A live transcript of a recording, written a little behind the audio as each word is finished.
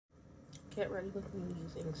get ready with me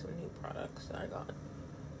using some new products that I got.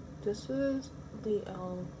 This is the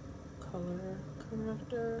color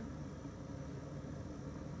corrector.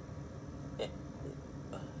 Yeah.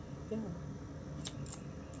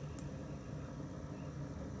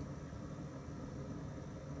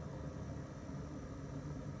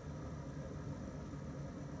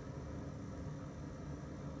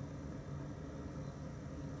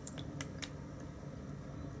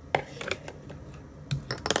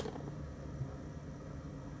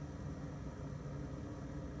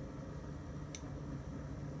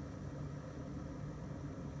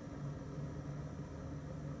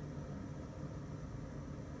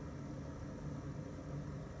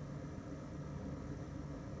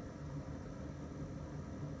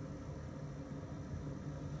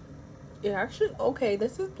 Yeah, actually, okay,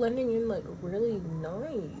 this is blending in like really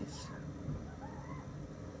nice.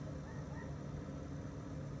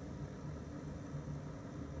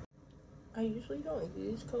 I usually don't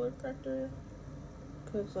use color corrector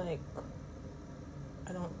because like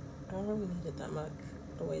I don't really need it that much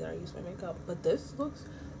the way that I use my makeup, but this looks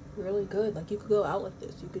really good. Like you could go out like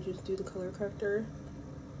this. You could just do the color corrector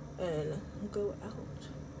and go out.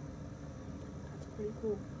 That's pretty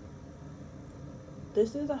cool.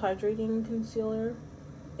 This is a hydrating concealer.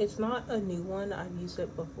 It's not a new one. I've used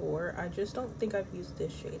it before. I just don't think I've used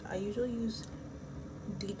this shade. I usually use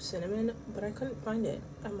Deep Cinnamon, but I couldn't find it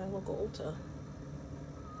at my local Ulta.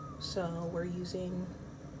 So we're using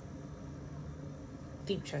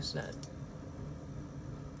Deep Chestnut.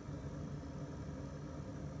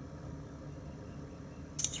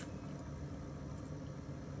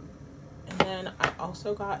 And then I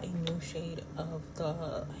also got a new shade of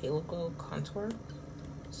the Halo Glow Contour.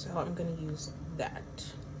 So I'm gonna use that.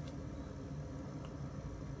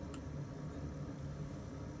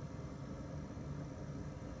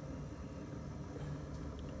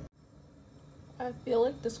 I feel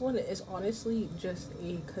like this one is honestly just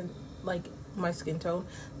like my skin tone.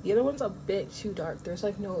 The other one's a bit too dark. There's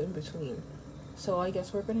like no in between. So I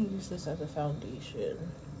guess we're gonna use this as a foundation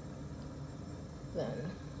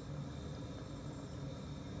then.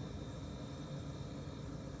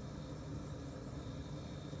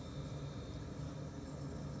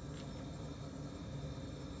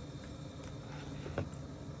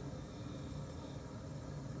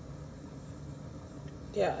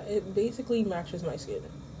 Yeah, it basically matches my skin.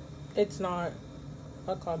 It's not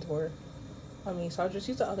a contour on me, so I'll just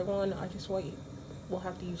use the other one. I just will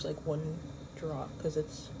have to use like one drop because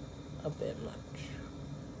it's a bit much.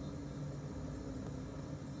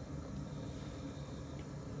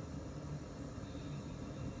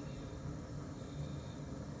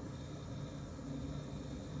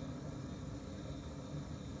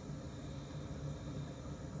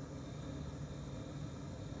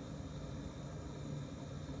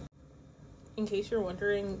 In case you're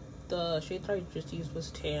wondering, the shade that I just used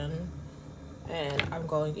was tan, and I'm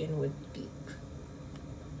going in with Deep.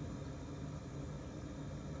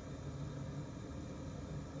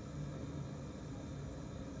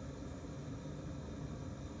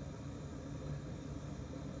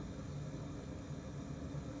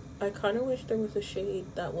 I kind of wish there was a shade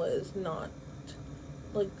that was not,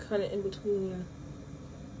 like, kind of in between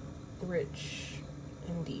Rich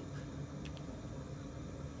and Deep.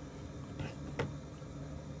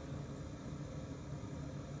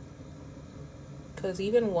 Because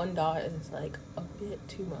even one dot is like a bit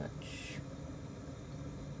too much.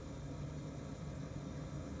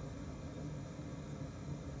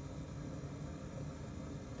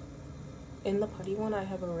 In the putty one, I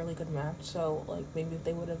have a really good match, so like maybe if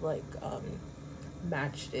they would have like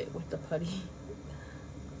matched it with the putty,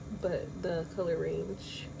 but the color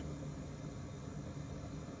range.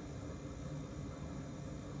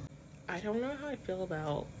 I don't know how I feel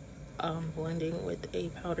about blending with a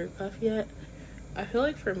powder puff yet. I feel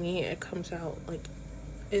like for me it comes out like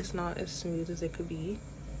it's not as smooth as it could be.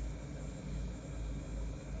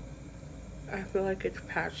 I feel like it's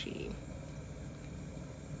patchy.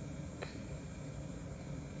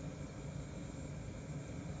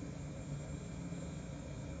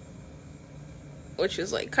 Which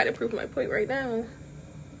is like kind of proving my point right now.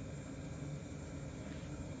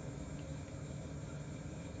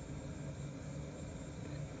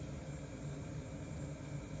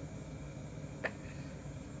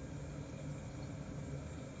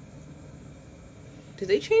 Did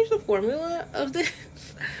they change the formula of this?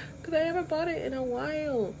 Because I haven't bought it in a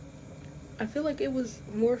while. I feel like it was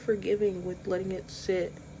more forgiving with letting it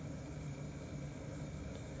sit.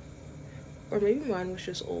 Or maybe mine was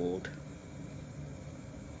just old.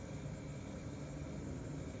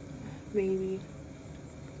 Maybe.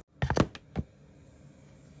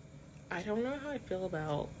 I don't know how I feel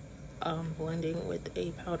about blending with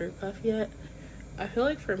a powder puff yet. I feel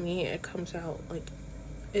like for me it comes out like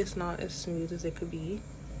it's not as smooth as it could be.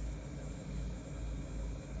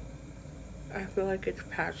 I feel like it's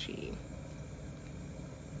patchy.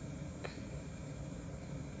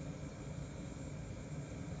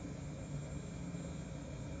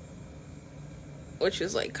 Which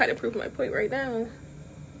is like kind of proving my point right now.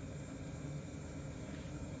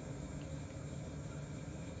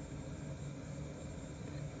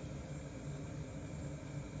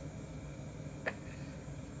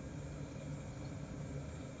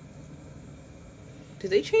 Did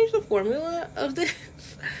they change the formula of this?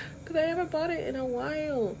 Because I haven't bought it in a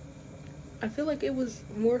while. I feel like it was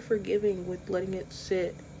more forgiving with letting it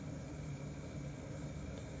sit.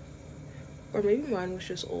 Or maybe mine was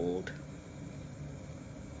just old.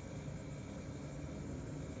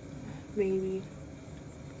 Maybe.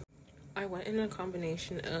 I went in a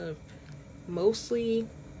combination of mostly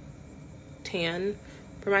tan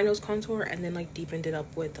for my nose contour and then like deepened it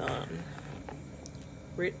up with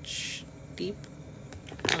rich deep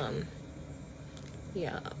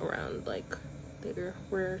yeah, around like there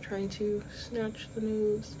we're trying to snatch the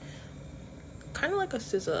nose, kind of like a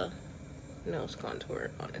SZA nose contour,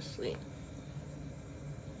 honestly,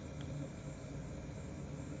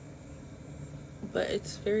 but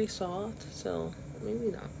it's very soft, so maybe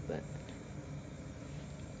not, but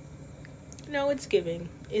no, it's giving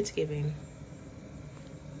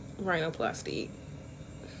rhinoplasty.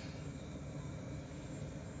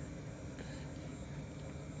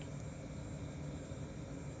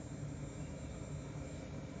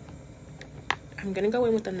 I'm gonna go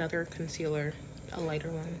in with another concealer, a lighter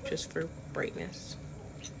one, just for brightness.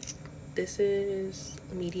 This is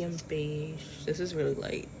medium beige. This is really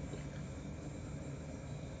light.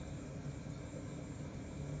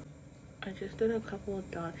 I just did a couple of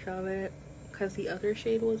dots of it because the other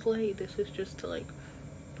shade was light. This is just to like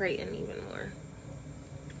brighten even more.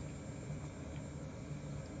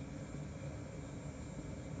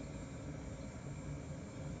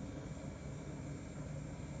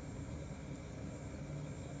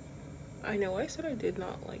 I know I said I did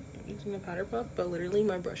not like using a powder puff, but literally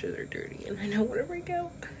my brushes are dirty and I don't want to break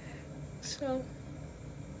out. So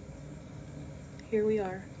here we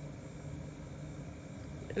are.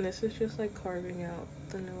 And this is just like carving out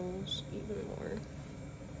the nose even more.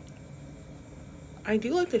 I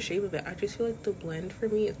do like the shape of it. I just feel like the blend for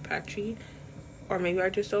me is patchy. Or maybe I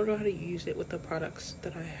just don't know how to use it with the products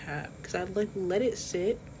that I have. Because I like let it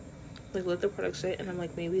sit. Like let the product sit and I'm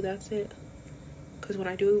like, maybe that's it. Because when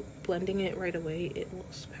I do blending it right away, it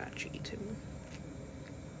looks patchy to me.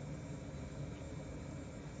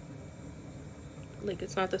 Like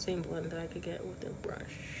it's not the same blend that I could get with a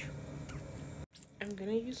brush. I'm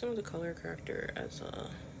gonna use some of the color corrector as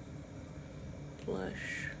a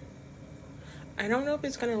blush. I don't know if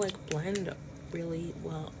it's gonna like blend really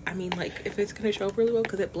well. I mean, like if it's gonna show up really well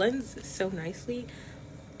because it blends so nicely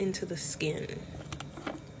into the skin.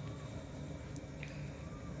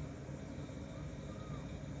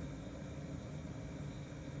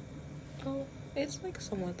 Oh, it's like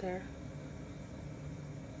somewhat there.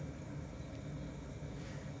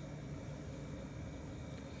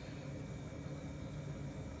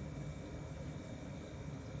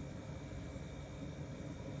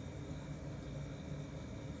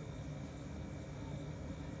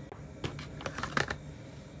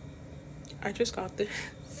 I just got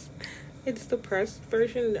this. It's the pressed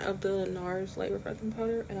version of the NARS Light Reflecting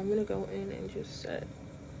Powder, and I'm gonna go in and just set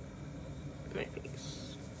my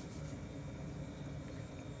face.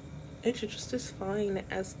 It's just as fine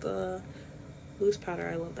as the loose powder.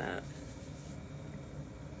 I love that.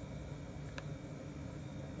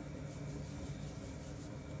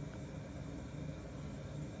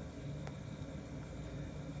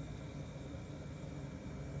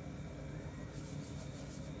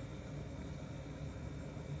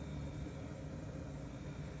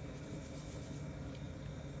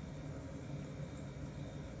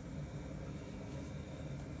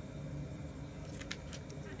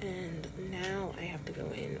 And now I have to go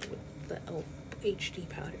in with the e.l.f. HD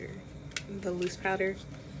powder, the loose powder.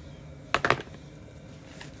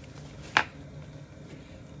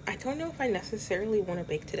 I don't know if I necessarily want to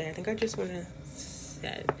bake today. I think I just want to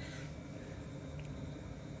set.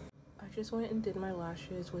 I just went and did my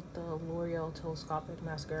lashes with the L'Oreal Telescopic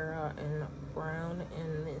Mascara in brown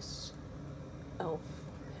and this e.l.f.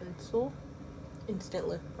 pencil, Instant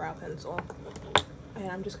Lift Brow Pencil. And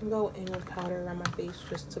I'm just gonna go in with powder around my face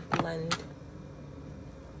just to blend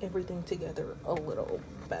everything together a little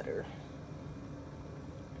better.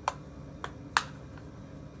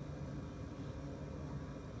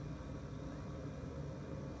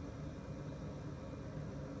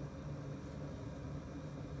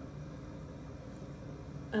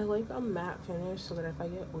 like a matte finish so that if I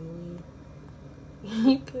get oily,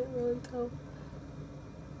 you can't really tell.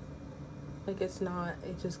 Like, it's not,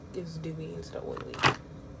 it just gives dewy instead of oily.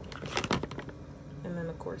 And then,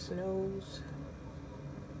 of course, nose.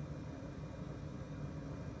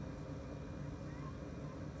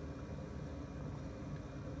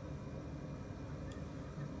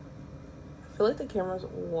 I feel like the camera's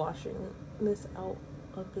washing this out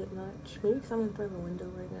a bit much. Maybe because I'm in front of the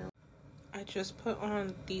window right now. I just put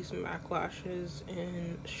on these MAC lashes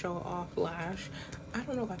in Show Off Lash. I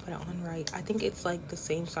don't know if I put it on right. I think it's like the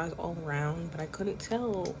same size all around, but I couldn't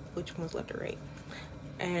tell which one was left or right.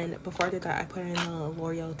 And before I did that, I put in the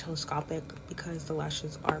L'Oreal Telescopic because the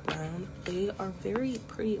lashes are brown. They are very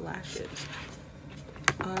pretty lashes.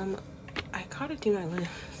 I gotta do my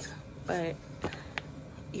lips, but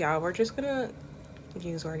yeah, we're just gonna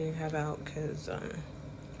use what I already have out because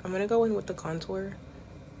I'm gonna go in with the contour,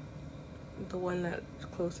 the one that's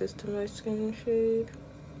closest to my skin shade.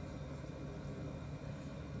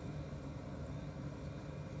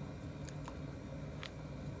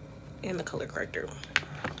 And the color corrector.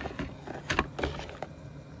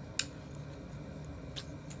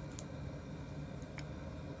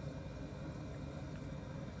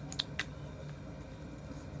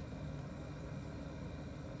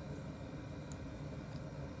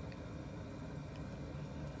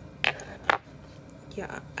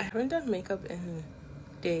 Yeah, I haven't done makeup in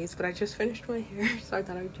days, but I just finished my hair, so I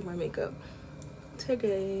thought I would do my makeup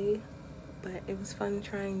today. But it was fun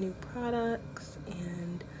trying new products,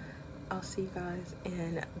 and I'll see you guys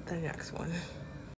in the next one.